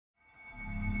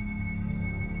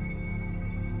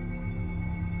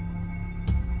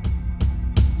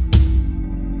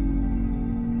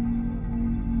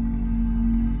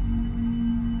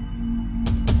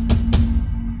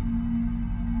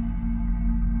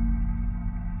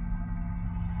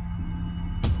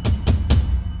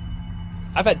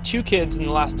I've had 2 kids in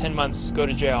the last 10 months go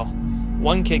to jail.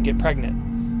 1 kid get pregnant.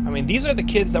 I mean, these are the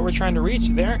kids that we're trying to reach.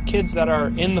 They aren't kids that are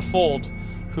in the fold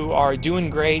who are doing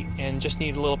great and just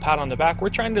need a little pat on the back. We're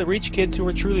trying to reach kids who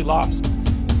are truly lost.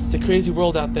 It's a crazy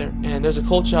world out there, and there's a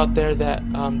culture out there that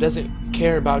doesn't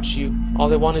care about you. All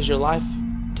they want is your life.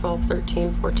 12,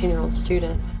 13, 14-year-old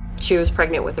student. She was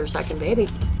pregnant with her 2nd baby.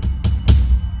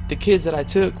 The kids that I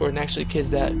took were actually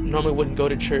kids that normally wouldn't go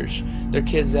to church. They're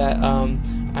kids that,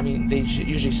 they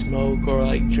usually smoke or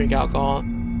like drink alcohol.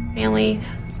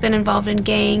 Family's been involved in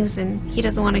gangs, and he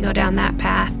doesn't want to go down that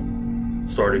path.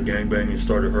 Started gangbanging,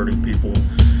 started hurting people,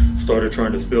 started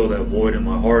trying to fill that void in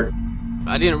my heart.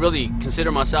 I didn't really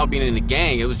consider myself being in a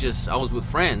gang. It was just I was with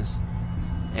friends,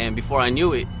 and before I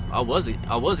knew it, I was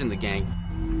in the gang.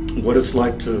 What it's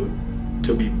like to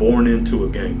be born into a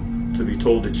gang, to be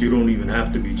told that you don't even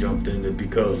have to be jumped into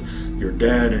because your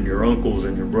dad and your uncles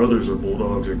and your brothers are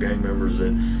bulldogs or gang members,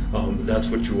 and that's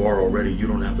what you are already. You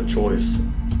don't have a choice.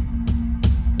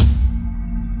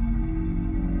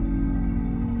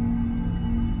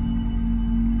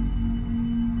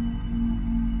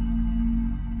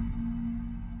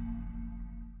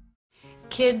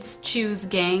 Kids choose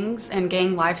gangs and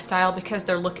gang lifestyle because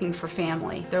they're looking for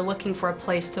family. They're looking for a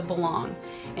place to belong.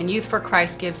 And Youth for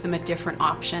Christ gives them a different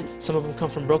option. Some of them come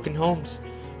from broken homes.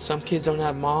 Some kids don't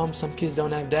have moms, some kids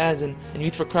don't have dads, and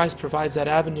Youth for Christ provides that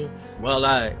avenue. Well,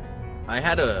 I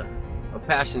had a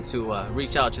passion to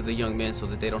reach out to the young men so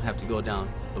that they don't have to go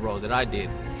down the road that I did.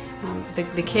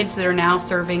 The kids that are now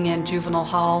serving in juvenile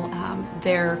hall,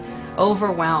 they're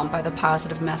overwhelmed by the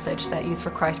positive message that Youth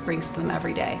for Christ brings to them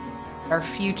every day. Our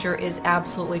future is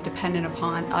absolutely dependent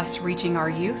upon us reaching our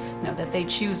youth, that they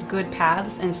choose good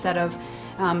paths instead of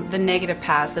the negative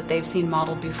paths that they've seen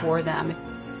modeled before them.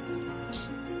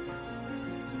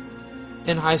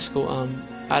 In high school,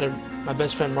 I had my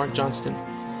best friend Mark Johnston.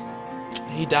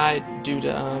 He died due to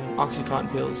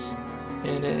Oxycontin pills.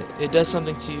 And it does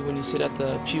something to you when you sit at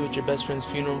the pew at your best friend's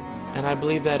funeral. And I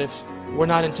believe that if we're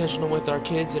not intentional with our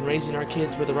kids and raising our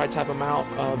kids with the right type of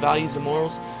values and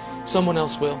morals, someone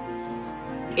else will.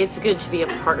 It's good to be a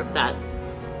part of that,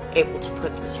 able to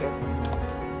put this here.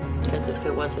 Because if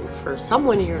it wasn't for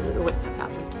someone here, it wouldn't have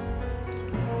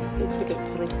happened. So it's a good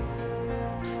feeling.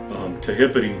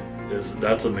 Tehipity,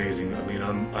 that's amazing. I mean,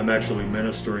 I'm actually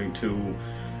ministering to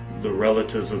the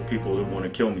relatives of people that want to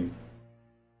kill me.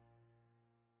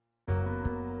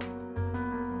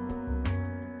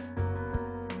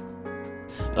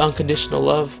 Unconditional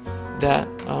love that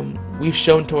we've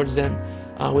shown towards them.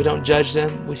 We don't judge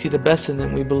them. We see the best in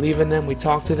them. We believe in them. We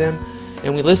talk to them,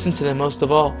 and we listen to them most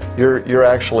of all. You're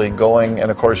actually going, and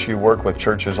of course you work with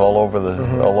churches all over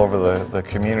the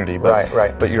community. But,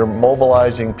 right. But you're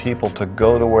mobilizing people to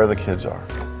go to where the kids are.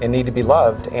 And need to be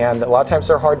loved, and a lot of times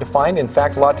they're hard to find. In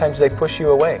fact, a lot of times they push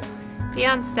you away. Being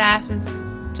on staff is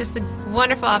just a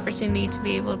wonderful opportunity to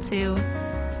be able to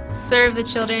serve the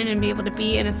children and be able to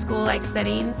be in a school-like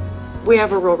setting. We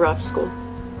have a real rough school.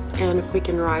 And if we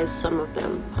can rise some of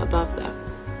them above that.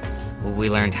 We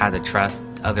learned how to trust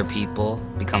other people,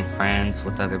 become friends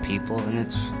with other people, and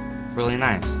it's really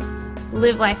nice.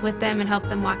 Live life with them and help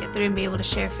them walk it through and be able to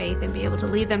share faith and be able to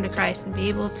lead them to Christ and be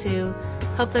able to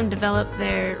help them develop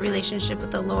their relationship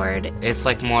with the Lord. It's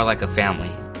more like a family.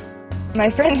 My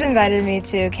friends invited me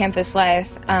to Campus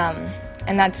Life,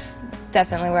 and that's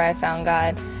definitely where I found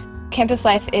God. Campus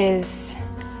Life is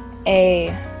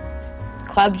a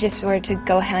club just where to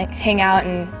go hang out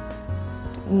and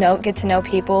get to know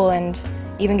people and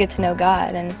even get to know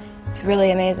God, and it's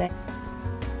really amazing.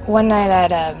 One night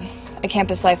at a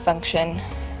Campus Life function,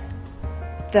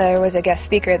 there was a guest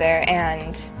speaker there,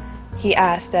 and he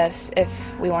asked us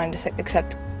if we wanted to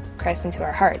accept Christ into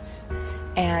our hearts,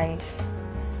 and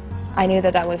I knew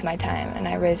that that was my time, and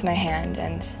I raised my hand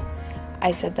and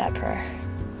I said that prayer.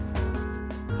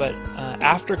 But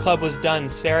after club was done,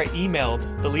 Sarah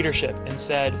emailed the leadership and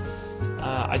said,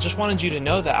 I just wanted you to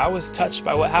know that I was touched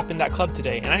by what happened at club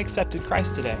today, and I accepted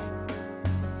Christ today.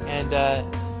 And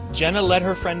Jenna led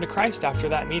her friend to Christ after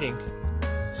that meeting.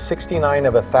 69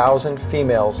 of 1,000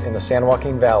 females in the San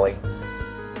Joaquin Valley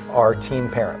are teen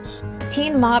parents.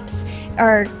 Teen MOPS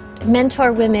are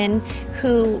mentor women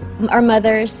who are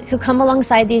mothers who come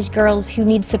alongside these girls who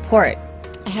need support.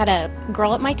 I had a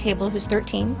girl at my table who's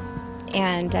 13,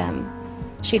 and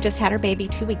she just had her baby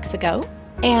 2 weeks ago.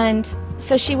 And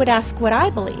so she would ask what I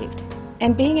believed,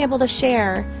 and being able to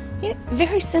share,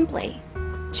 very simply,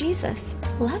 Jesus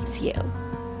loves you.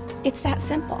 It's that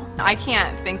simple. I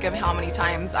can't think of how many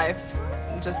times I've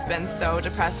just been so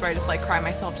depressed where I just cry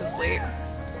myself to sleep.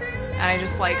 and I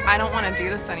just like, I don't want to do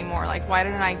this anymore. Like, why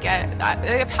didn't I get,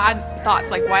 I've had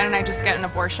thoughts like, why didn't I just get an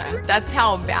abortion? That's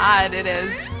how bad it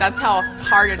is. That's how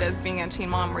hard it is being a teen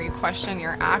mom, where you question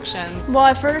your actions. Well,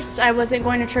 at first I wasn't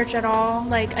going to church at all.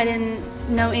 Like, I didn't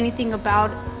know anything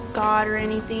about God or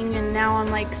anything, and now I'm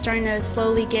like starting to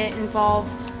slowly get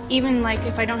involved. Even like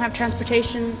if I don't have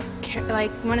transportation,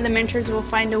 like one of the mentors will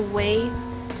find a way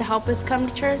to help us come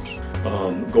to church.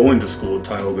 Going to school at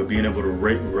Tioga, being able to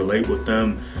relate with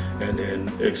them and then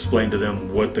explain to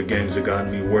them what the games had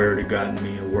gotten me, where it had gotten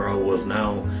me, and where I was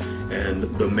now. And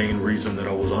the main reason that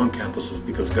I was on campus was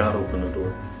because God opened the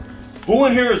door. Who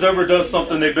in here has ever done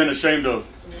something they've been ashamed of?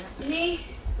 Me.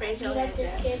 You like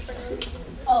this kid for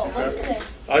Oh, what's it?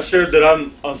 I shared that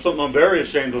I'm something I'm very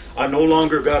ashamed of. I no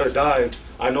longer got to die.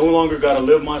 I no longer got to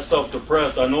live myself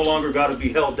depressed. I no longer got to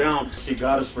be held down. See,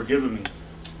 God has forgiven me.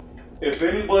 If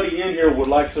anybody in here would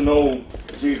like to know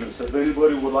Jesus, if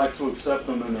anybody would like to accept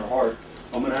Him in their heart,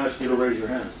 I'm going to ask you to raise your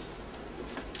hands.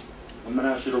 I'm going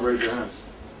to ask you to raise your hands.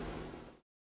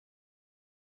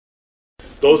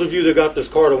 Those of you that got this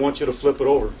card, I want you to flip it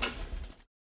over.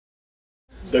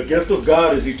 The gift of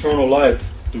God is eternal life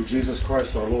through Jesus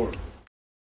Christ our Lord.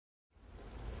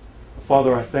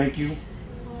 Father, I thank you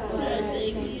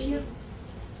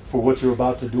for what you're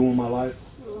about to do in my life.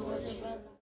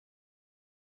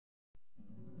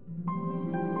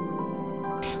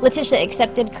 Letitia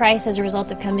accepted Christ as a result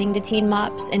of coming to Teen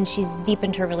Mops, and she's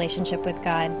deepened her relationship with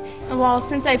God. Well,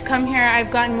 since I've come here,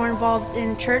 I've gotten more involved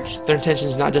in church. Their intention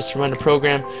is not just to run a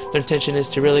program, their intention is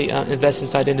to really invest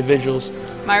inside individuals.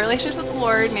 My relationship with the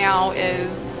Lord now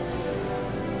is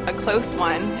a close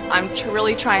one. I'm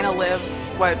really trying to live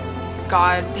what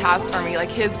God has for me,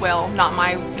 like His will, not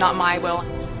my will.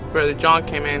 Brother John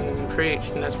came in and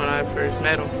preached, and that's when I first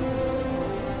met him.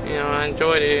 You know, I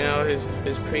enjoyed it, you know,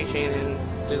 his preaching, and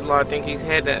there's a lot of things he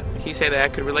said that I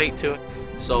could relate to.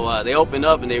 So they open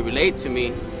up and they relate to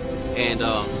me, and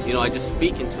you know, I just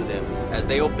speak into them. As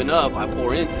they open up, I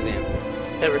pour into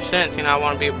them. Ever since, you know, I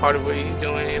want to be a part of what he's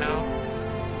doing, you know,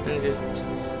 and just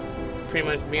pretty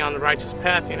much be on the righteous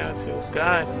path, you know, to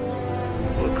God.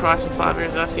 With Christ in 5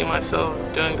 years, I see myself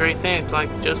doing great things,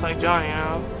 just like John, you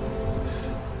know.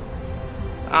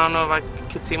 I don't know if I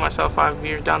could see myself 5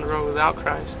 years down the road without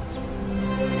Christ.